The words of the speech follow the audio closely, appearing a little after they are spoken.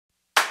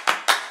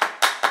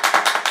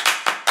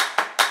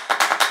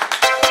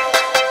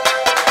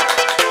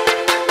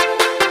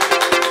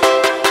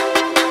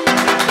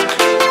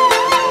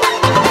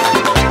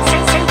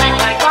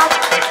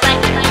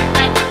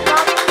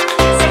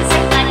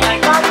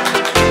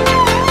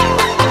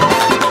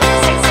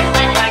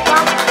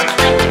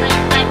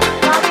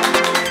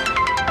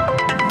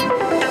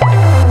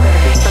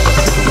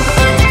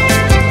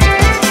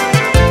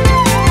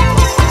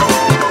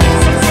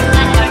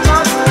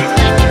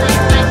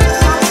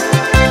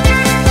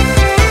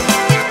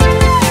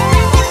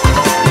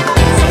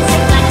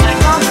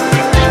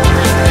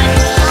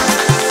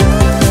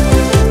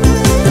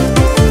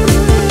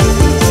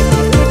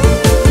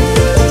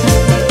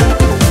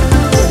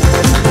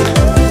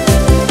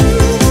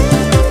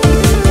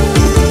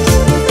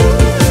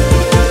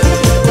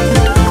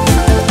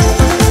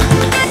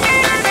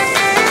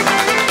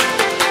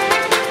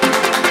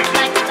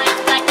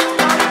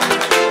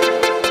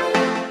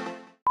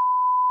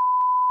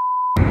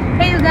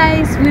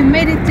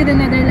to the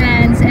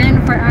Netherlands,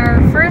 and for our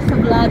first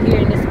vlog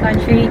here in this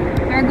country,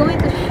 we're going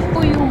to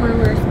show you where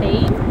we're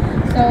staying.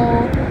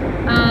 So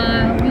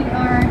we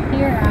are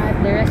here at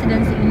the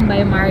Residence Inn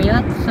by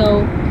Marriott.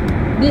 So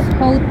this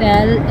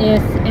hotel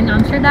is in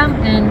Amsterdam,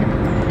 and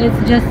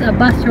it's just a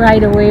bus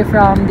ride away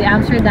from the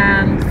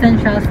Amsterdam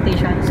Central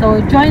Station.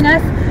 So join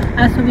us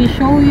as we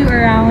show you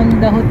around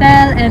the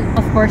hotel and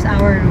of course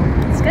our room.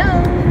 Let's go!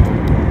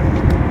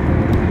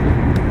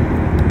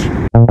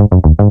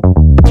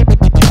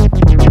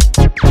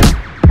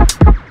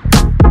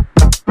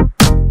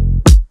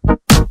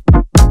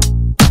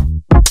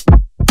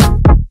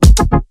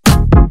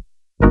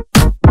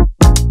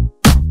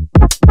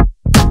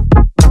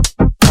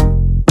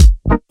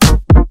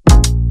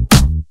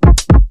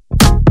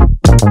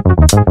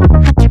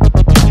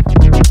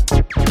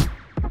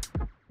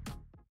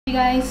 Hey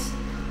guys,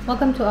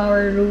 welcome to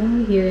our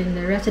room here in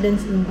the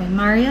Residence Inn by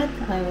Marriott.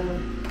 I will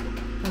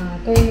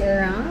tour you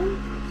around.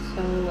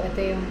 So, ito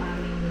yung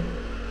aming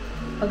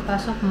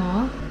pagpasok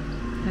mo.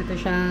 Ito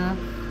siya,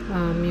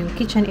 yung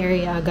kitchen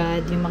area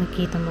agad, yung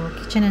makikita mo,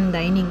 kitchen and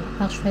dining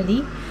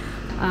actually.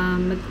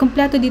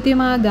 Kompleto dito yung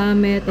mga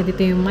gamit.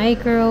 Dito yung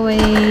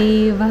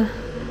microwave.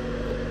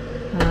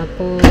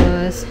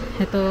 Tapos,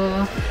 ito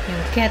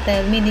yung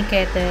kettle, mini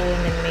kettle,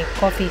 and then may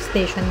coffee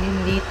station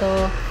din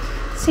dito.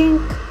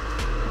 Sink.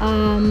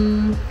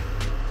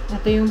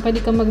 Ito yung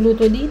pwede kang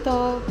magluto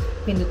dito,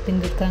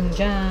 pindot-pindot kang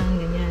dyan,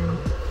 ganyan.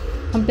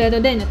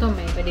 Kompleto din, ito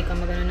may pwede kang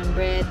magano ng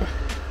bread.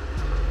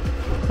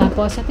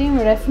 Tapos ito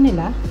yung ref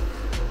nila,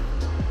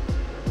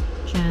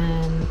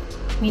 dyan,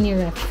 mini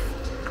ref.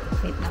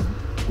 Wait lang.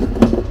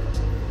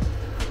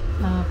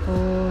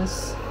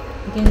 Tapos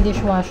ito yung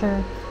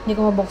dishwasher, hindi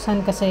ko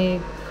mabuksan kasi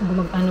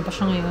ano pa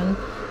siya ngayon,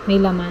 may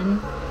laman.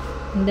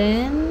 And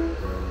then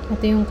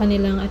ito yung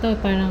kanilang, ito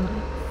parang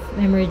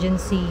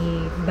emergency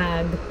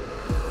bag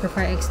for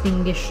fire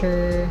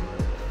extinguisher.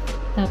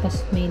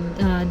 Tapos may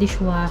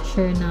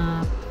dishwasher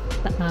na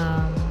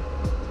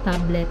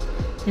tablet,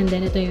 and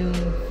then ito yung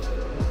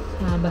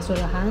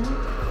basurahan.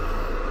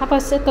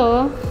 Tapos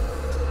ito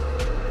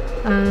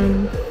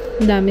ang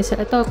dami sa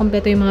ito,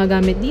 kompleto yung mga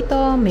gamit dito,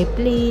 may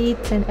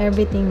plates and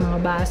everything,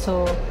 mga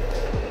baso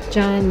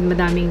dyan,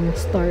 madaming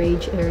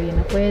storage area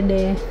na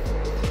pwede.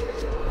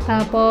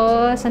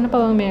 Tapos ano pa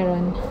bang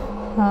meron?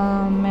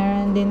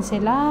 Meron din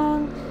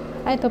silang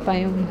ito pa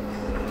yung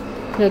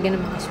lagyan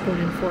ng mga spoon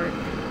and fork.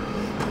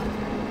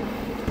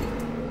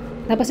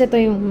 Tapos ito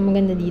yung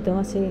maganda dito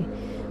kasi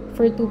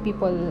for 2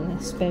 people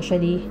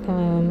especially,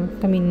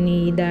 kami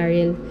ni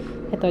Daryl,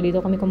 ito dito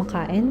kami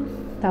kumakain.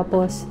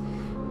 Tapos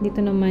dito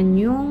naman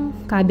yung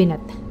cabinet,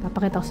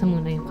 papakita ko sa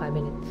muna yung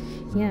cabinet.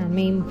 Yan,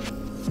 may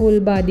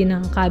full body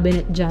ng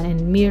cabinet dyan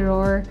and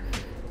mirror.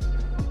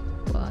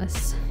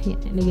 Tapos yan,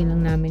 ilagay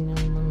lang namin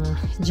ng mga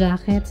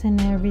jackets and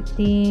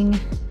everything.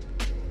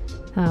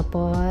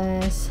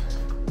 Tapos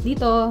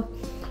dito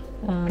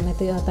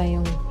ito yata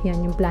yung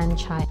yung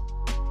plancha.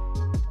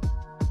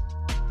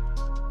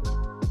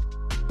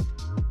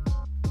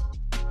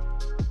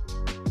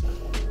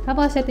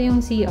 Tapos ito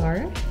yung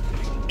CR.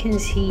 You can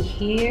see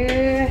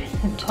here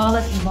a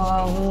toilet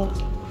bowl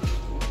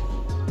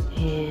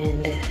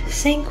and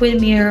sink with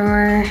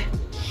mirror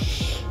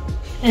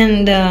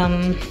and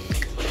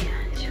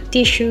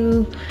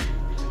tissue,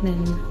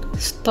 then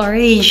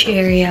storage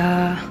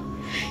area,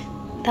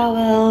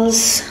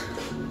 towels,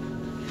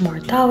 more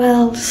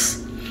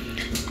towels.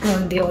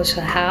 They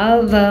also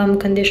have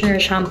conditioner,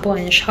 shampoo,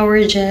 and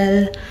shower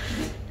gel,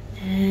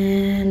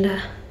 and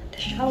the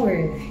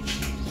shower.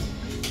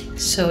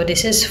 So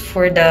this is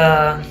for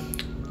the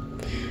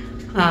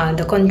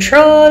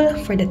control,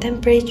 for the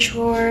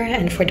temperature,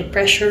 and for the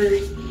pressure.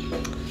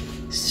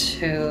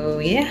 So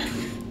yeah,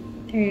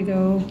 there you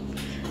go.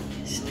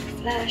 It's the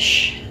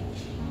flash.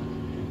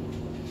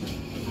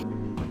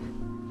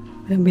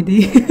 Walang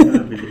bidet.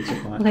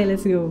 Okay,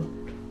 let's go.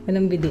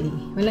 Walang bidet.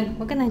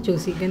 Wag ka nang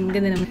choosy. Ganda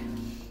naman.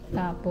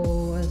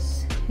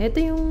 Tapos, ito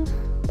yung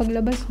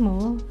paglabas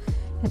mo.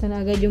 Ito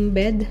na agad yung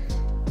bed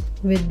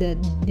with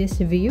this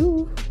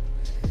view.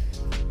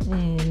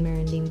 And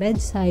meron ding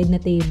bedside na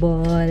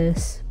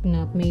tables.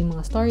 May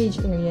mga storage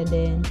area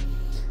din.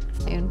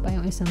 Ayun pa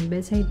yung isang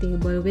bedside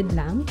table with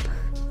lamp.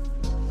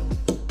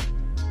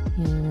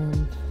 Yan.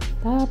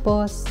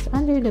 Tapos,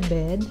 under the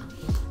bed,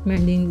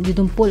 meron din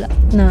ditong pull up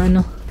na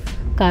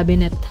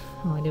cabinet.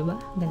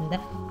 Diba? Ganda.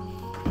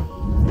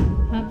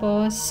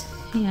 Tapos,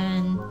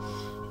 yan.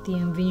 Ito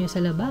yung view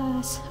sa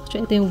labas.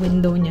 Actually, ito yung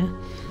window niya.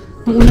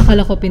 Nung una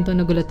kala ko pinto,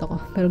 nagulat ako.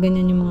 Pero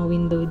ganyan yung mga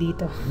window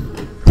dito.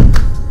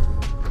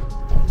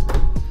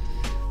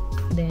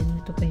 Then,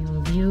 ito pa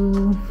yung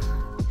view.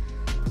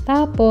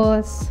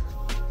 Tapos,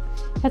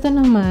 ito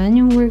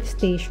naman yung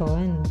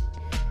workstation.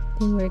 Ito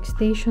yung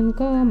workstation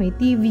ko. May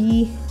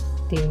TV.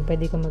 Ito yung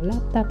pwede ko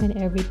mag-laptop and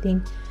everything.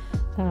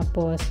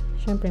 Tapos,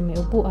 syempre may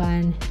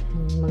upuan.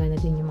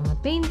 Maganda din yung mga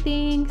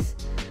paintings.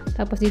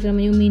 Tapos, dito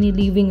naman yung mini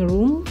living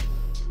room.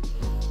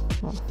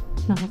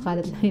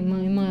 Nakakalat na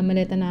yung mga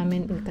maleta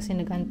namin kasi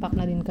nag-unpack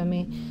na din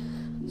kami.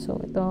 So,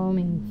 ito,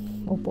 may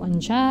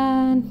upuan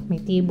dyan. May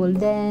table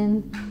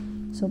din.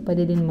 So,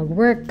 pwede din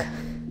mag-work.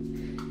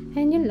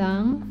 And yun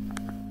lang.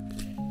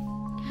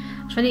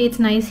 Actually, it's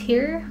nice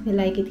here. We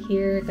like it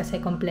here kasi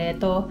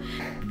kompleto.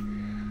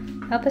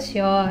 Tapos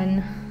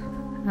yun.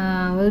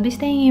 We'll be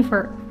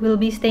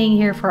staying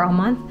here for a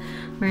month.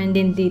 Meron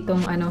din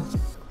ditong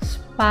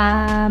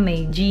spa,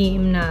 may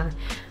gym na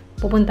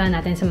pupuntahan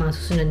natin sa mga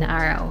susunod na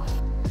araw.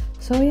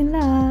 So, yun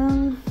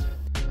lang.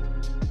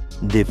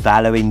 The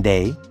following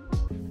day.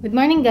 Good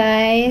morning,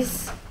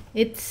 guys.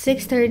 It's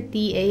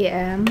 6:30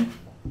 a.m.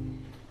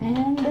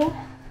 And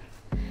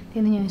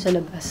tingnan nyo yung sa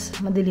labas.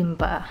 Madilim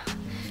pa.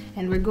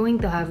 And we're going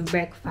to have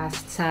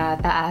breakfast sa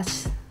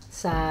taas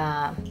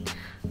sa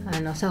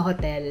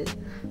hotel.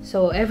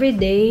 So, every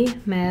day,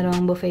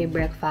 merong buffet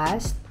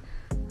breakfast.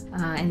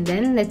 And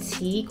then, let's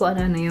see kung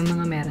ano yung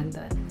mga meron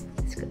doon.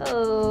 Let's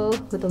go!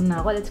 Gutom na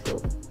ako. Let's go!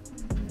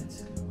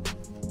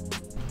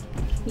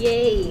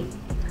 Yay!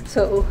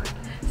 So,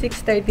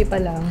 6:30 pa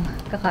lang.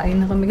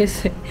 Kakain na kami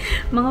kasi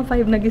mga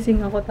 5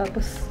 nagising ako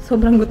tapos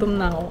sobrang gutom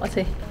na ako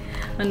kasi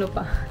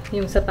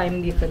yung sa time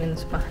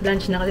difference pa.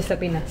 Lunch na kasi sa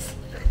Pinas.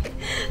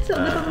 So,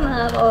 gutom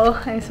na ako.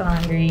 I'm so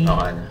hungry.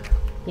 Okay na.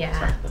 Yeah.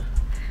 Sakto.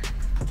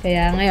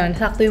 Kaya ngayon,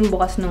 sakto yung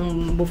bukas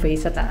ng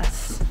buffet sa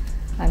taas.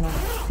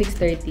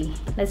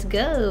 6:30. Let's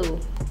go!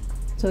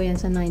 So, yan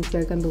sa 9th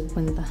floor kami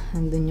pupunta.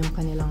 Andun yung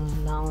kanilang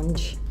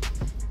lounge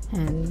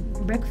and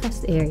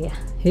breakfast area.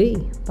 Hey!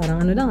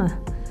 Parang lang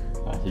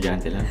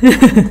Estudyante lang.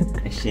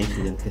 Exchange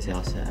student kasi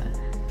ako sa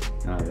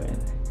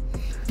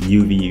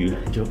UVU.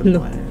 Joke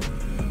lang pala.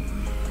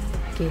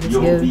 Okay, let's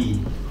go.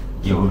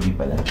 UV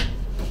pala.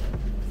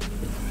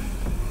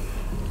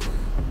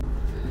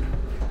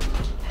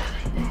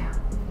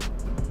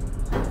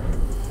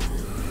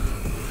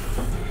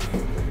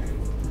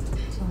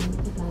 So,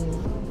 ito tayo.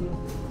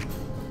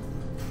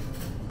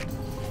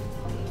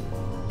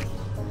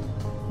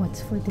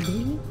 What's for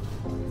today?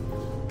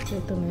 So,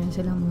 ito meron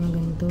silang mga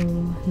ganito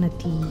na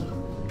tea.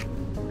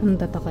 Anong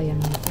tatakayan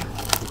nito?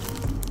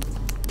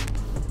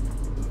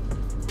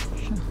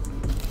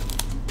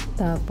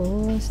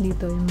 Tapos,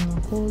 dito yung mga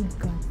cold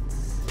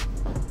cuts.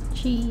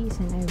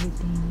 Cheese and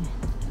everything.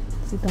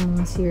 Tapos ito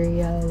mga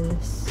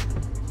cereals.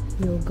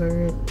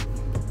 Yogurt.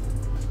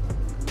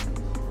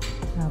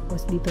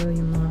 Tapos, dito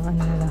yung mga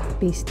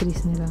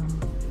pastries nila.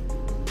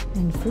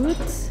 And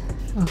fruits.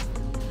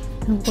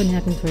 Ano kukunin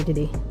natin for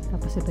today?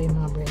 Tapos, ito yung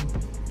mga bread.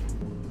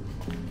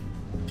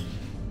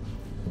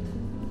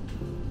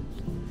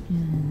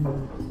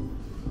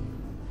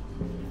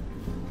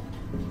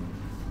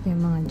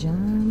 Yung mga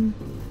jam.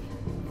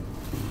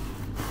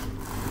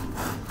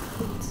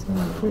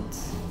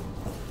 Fruits.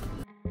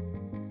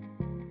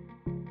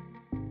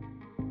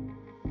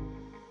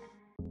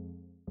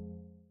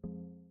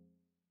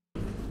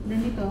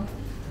 Then dito,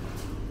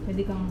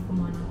 pwede kang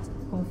kumuha ng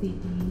coffee,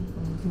 tea,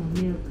 o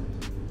milk.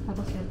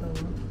 Tapos ito,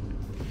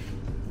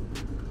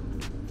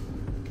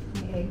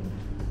 may egg.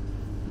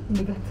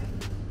 Bigat.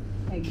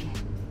 Egg.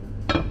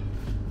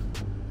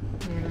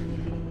 Meron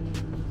din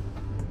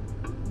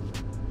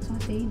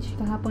sausage.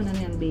 Kahapon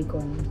yan,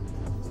 bacon.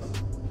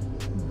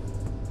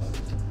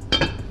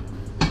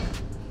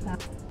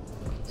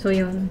 So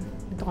yun,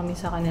 dito kami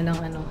sa kanilang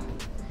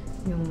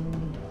yung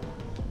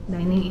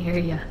dining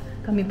area.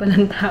 Kami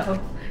palang tao.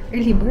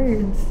 Early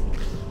birds.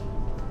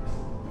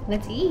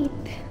 Let's eat.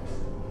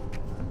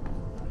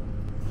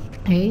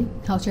 Hey,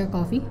 how's your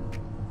coffee?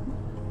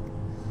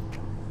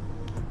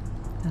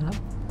 Sarap?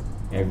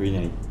 Every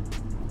night.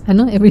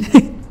 Every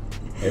night?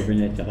 Every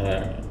night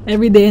tsaka...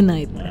 Every day and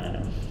night.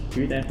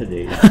 3 times a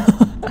day.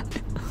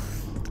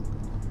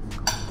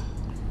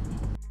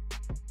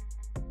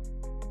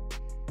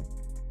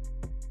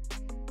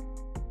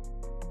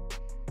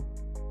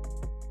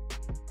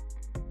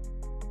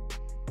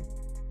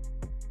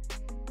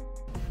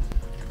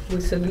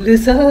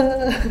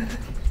 Busog-lusog!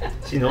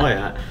 Sino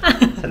kaya?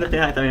 Sana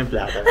pinakita mo yung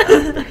platter?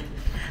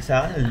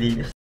 Sa akin,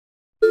 linis.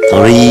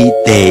 3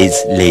 days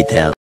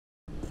later.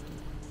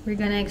 We're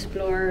gonna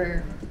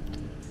explore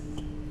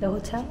the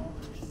hotel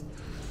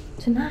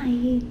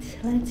tonight.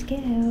 Let's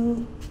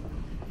go!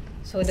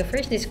 So, the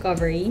first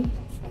discovery,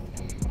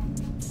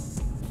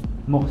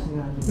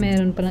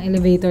 meron palang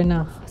elevator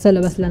na sa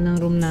labas lang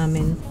ng room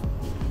namin.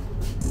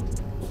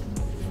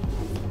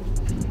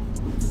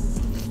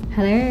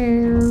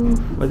 Hello!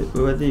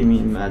 What do you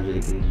mean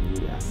magically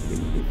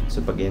active? So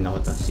pag-in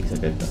ako to, 6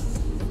 agad to?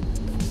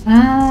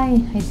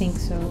 I think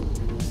so.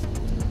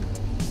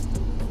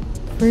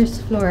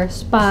 First floor,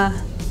 spa,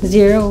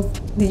 0.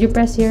 Did you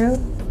press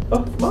 0?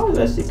 Oh, wow,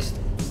 that's 6.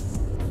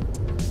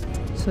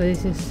 So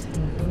this is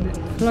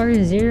floor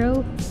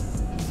 0.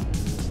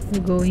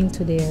 We're going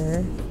to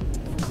their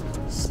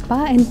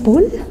spa and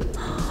pool?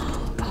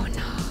 Oh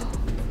no!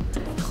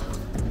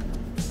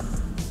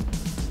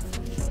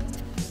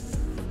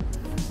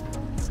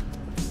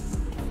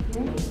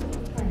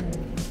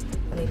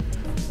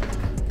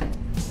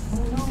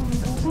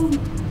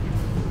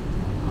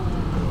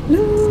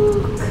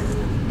 Look!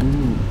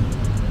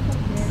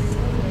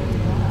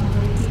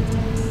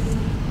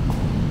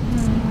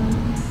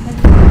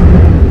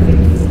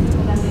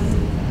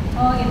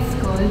 Oh, it's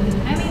cold.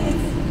 I mean,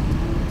 it's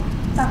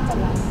Sakto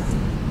lang.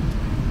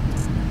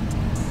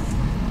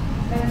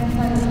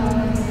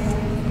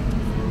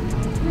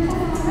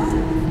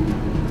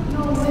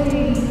 No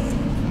way.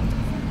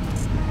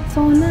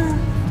 Sauna.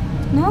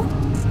 No?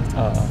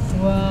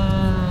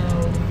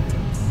 Wow.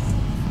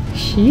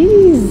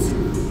 Jeez.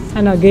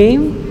 Ano,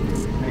 game?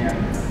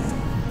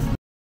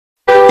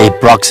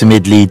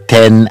 Approximately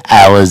 10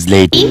 hours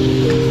later.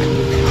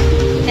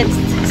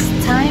 It's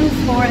time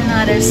for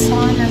another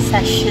sauna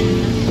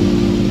session.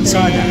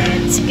 Sauna.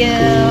 Let's go.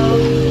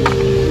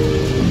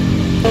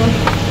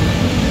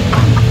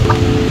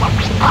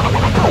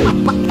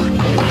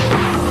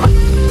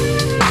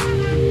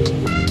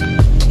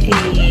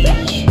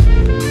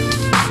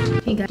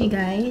 Hey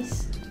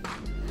guys,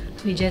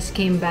 we just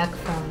came back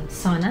from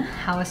sauna.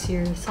 How was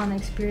your sauna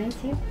experience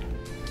here?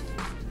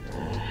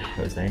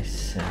 It was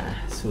nice.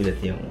 Sulit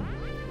yung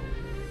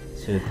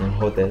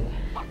hotel.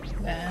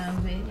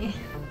 Grabe.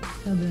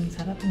 Sobrang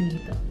sarap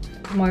dito.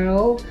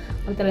 Tomorrow,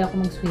 magtry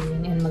ako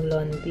mag-swimming and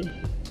mag-laundry.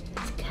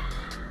 Let's go.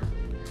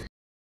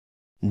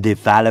 The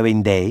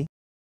following day.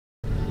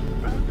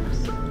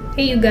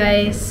 Hey you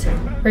guys,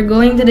 we're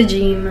going to the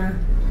gym.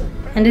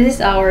 And this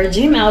is our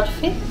gym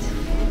outfit.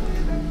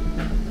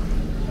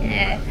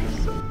 Yeah.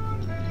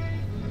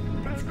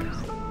 Let's go.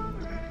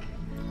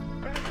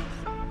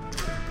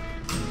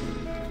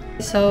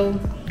 So,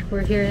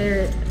 we're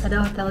here at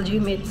the hotel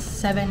gym. It's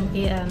 7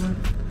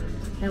 a.m.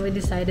 and we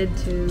decided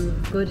to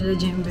go to the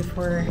gym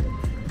before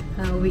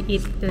we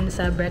eat dun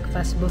sa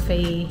breakfast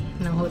buffet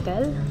ng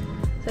hotel.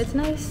 So it's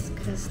nice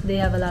because they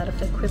have a lot of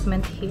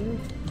equipment here.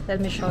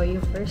 Let me show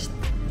you first.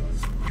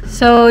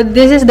 So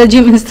this is the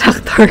gym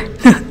instructor.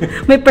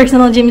 My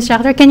personal gym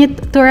instructor. Can you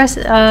tour us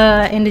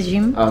in the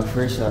gym?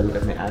 First, look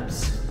at my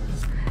abs.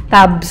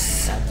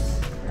 Tabs.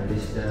 And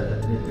this is the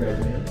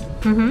treadmill.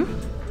 Mm-hmm.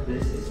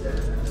 This is the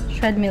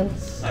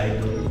Treadmills.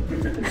 idle.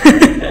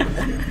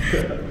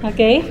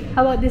 Okay.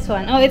 How about this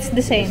one? Oh, it's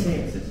the same.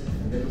 This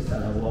is the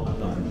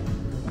walkathon.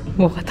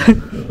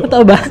 Walkathon.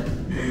 Totoo ba?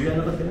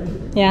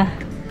 Yeah.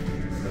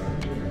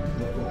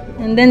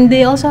 And then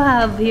they also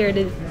have here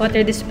the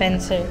water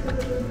dispenser.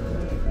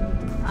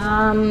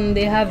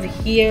 They have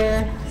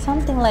here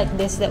something like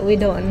this that we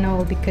don't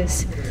know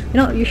because we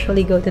don't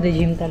usually go to the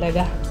gym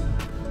talaga.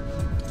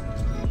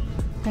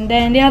 And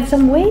then they have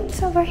some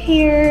weights over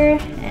here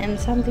and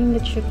something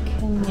that you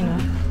can, you know.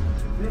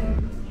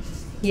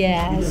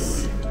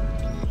 Yes.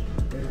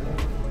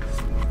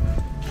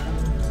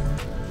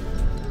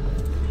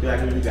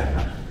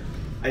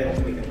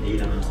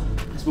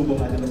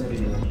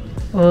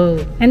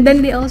 Oh. And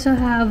then they also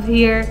have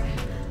here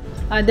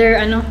other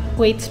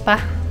weights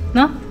pa,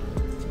 no?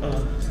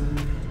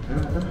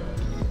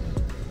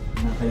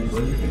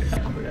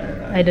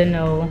 I don't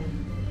know.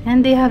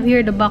 And they have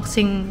here the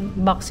boxing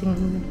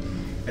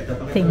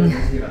thing.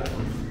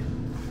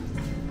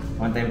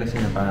 One time kasi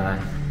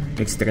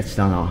nag-stretch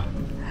lang ako.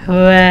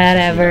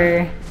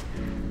 Whatever.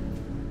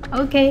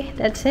 Okay,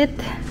 that's it.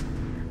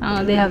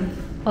 They have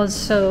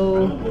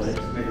also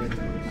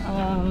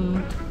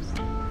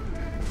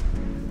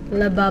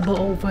lavabo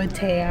over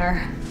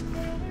there.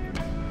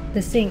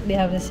 The sink, they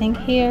have the sink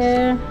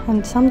here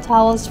and some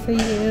towels for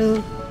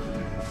you.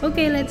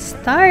 Okay, let's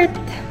start.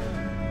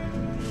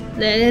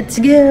 Let's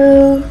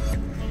go.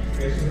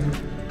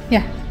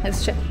 Yeah, let's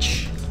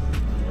stretch.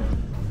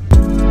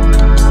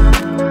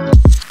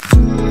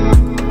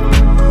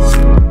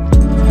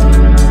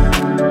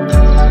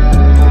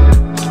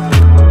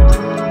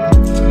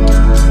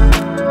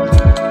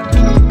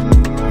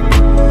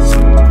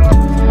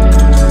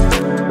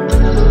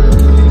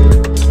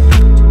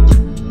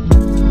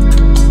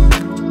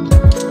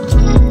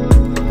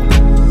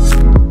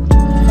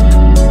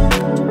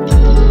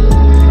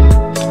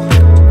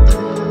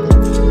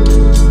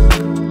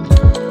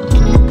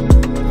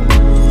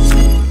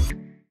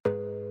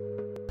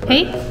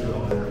 Okay,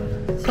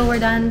 so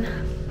we're done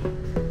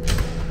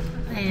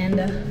and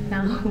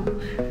now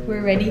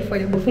we're ready for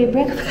the buffet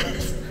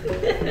breakfast.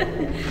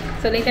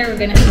 So later we're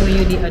gonna show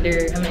you the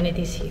other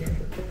amenities here.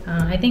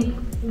 I think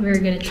we're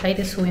gonna try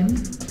to swim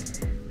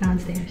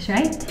downstairs,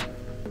 right?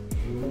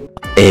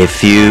 A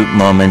few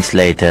moments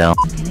later.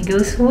 We're gonna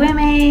go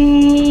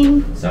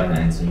swimming.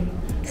 Sauna and swimming.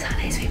 Sauna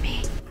and swimming.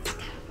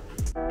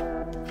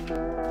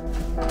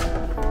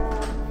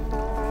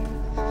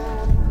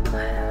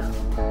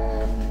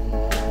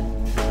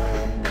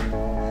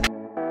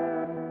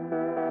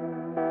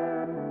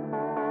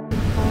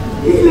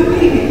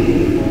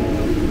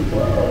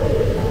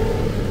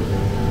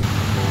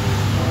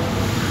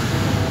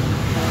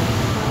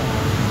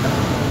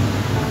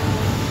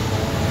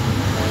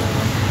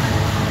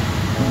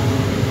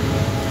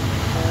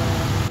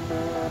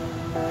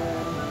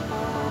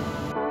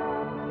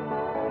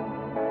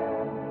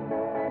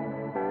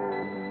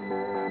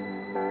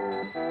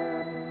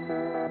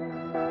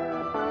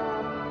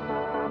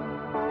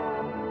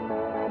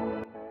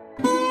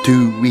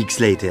 Two weeks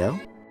later.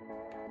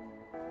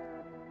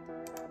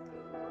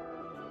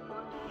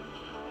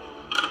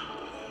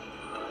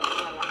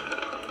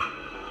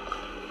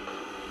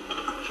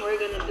 We're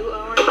gonna do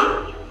our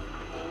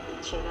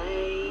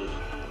try.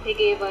 They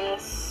gave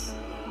us,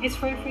 it's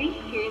for free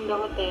here in the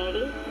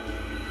hotel.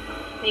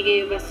 They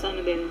gave us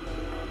ano din,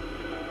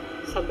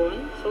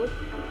 sabon, soap,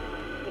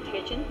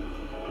 detergent.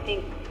 I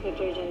think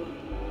detergent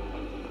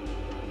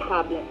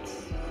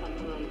tablets,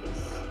 something like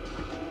this.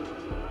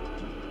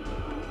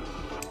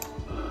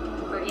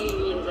 We're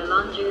here in the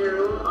laundry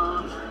room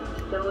of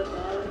the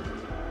hotel.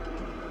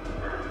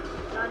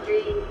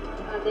 Laundry,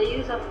 the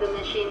use of the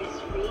machine is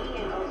free,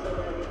 and also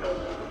the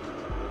detergent.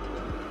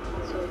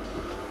 So,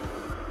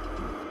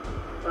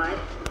 but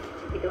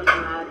we don't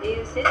know how to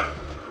use it.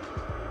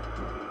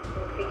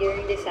 We're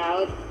figuring this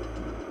out.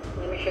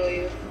 Let me show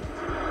you.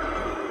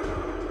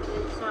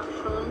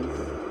 Instructions.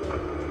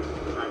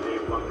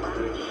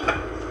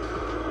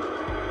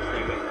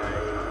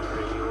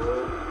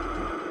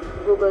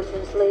 Google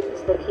Translate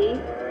is the key.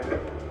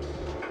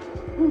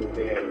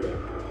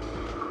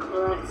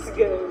 Let's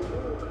go.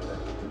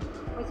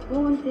 What's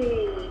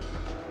Bounty?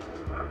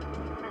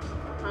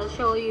 I'll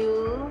show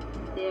you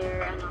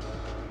their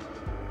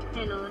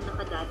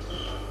naka-Dutch.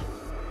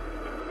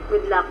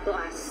 Good luck to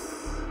us.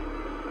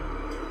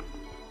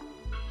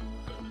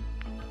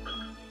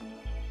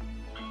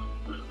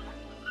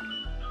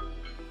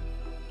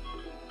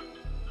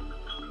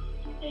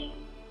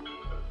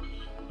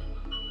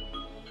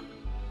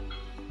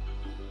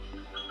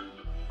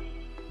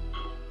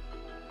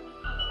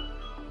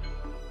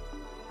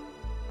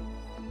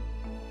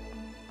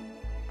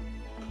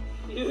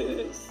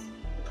 Yes.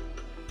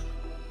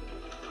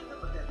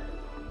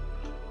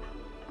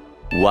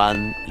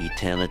 One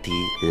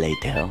eternity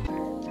later.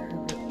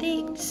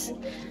 Thanks.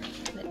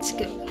 Let's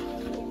go.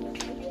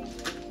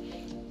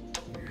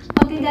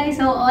 Okay guys,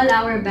 so all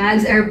our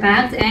bags are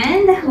packed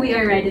and we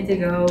are ready to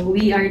go.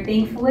 We are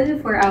thankful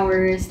for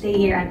our stay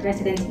here at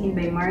Residence Inn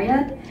by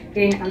Marriott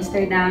here in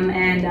Amsterdam,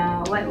 and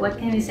what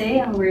can we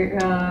say? We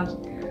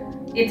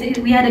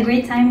had a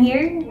great time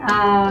here.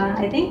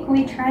 I think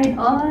we tried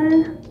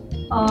all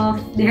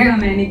of their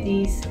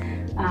amenities.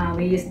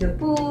 We used the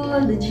pool,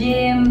 the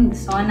gym, the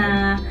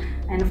sauna,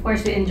 and of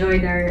course we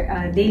enjoyed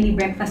our daily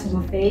breakfast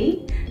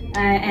buffet.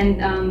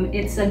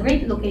 It's a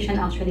great location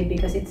actually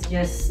because it's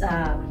just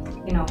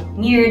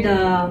near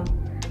the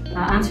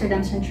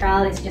Amsterdam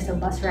Central. It's just a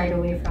bus ride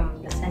away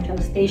from the central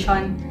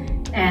station,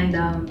 and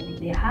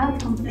they have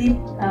complete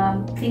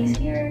things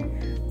here.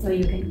 So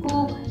you can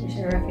cook. There's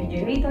a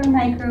refrigerator,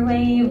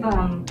 microwave,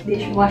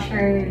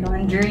 dishwasher,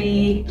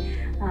 laundry.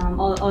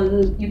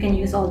 You can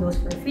use all those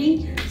for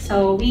free.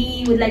 So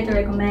we would like to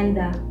recommend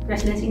the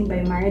Residence Inn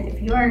by Marriott.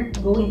 If you are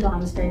going to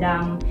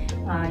Amsterdam,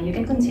 you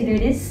can consider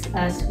this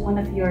as one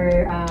of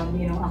your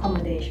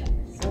accommodations.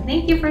 So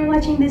thank you for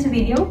watching this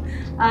video.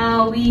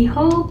 We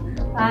hope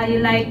you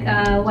like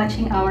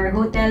watching our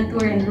hotel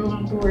tour and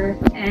room tour.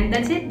 And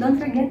that's it. Don't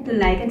forget to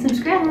like and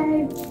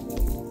subscribe.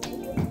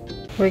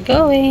 We're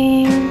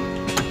going.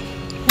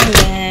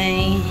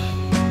 Bye.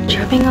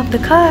 Dropping off the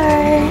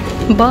car.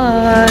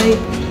 Bye.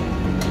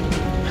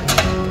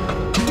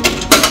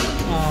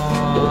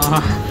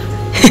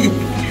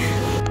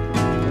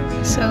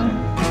 So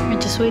we're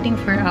just waiting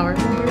for our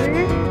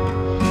Uber.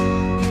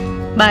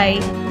 Bye.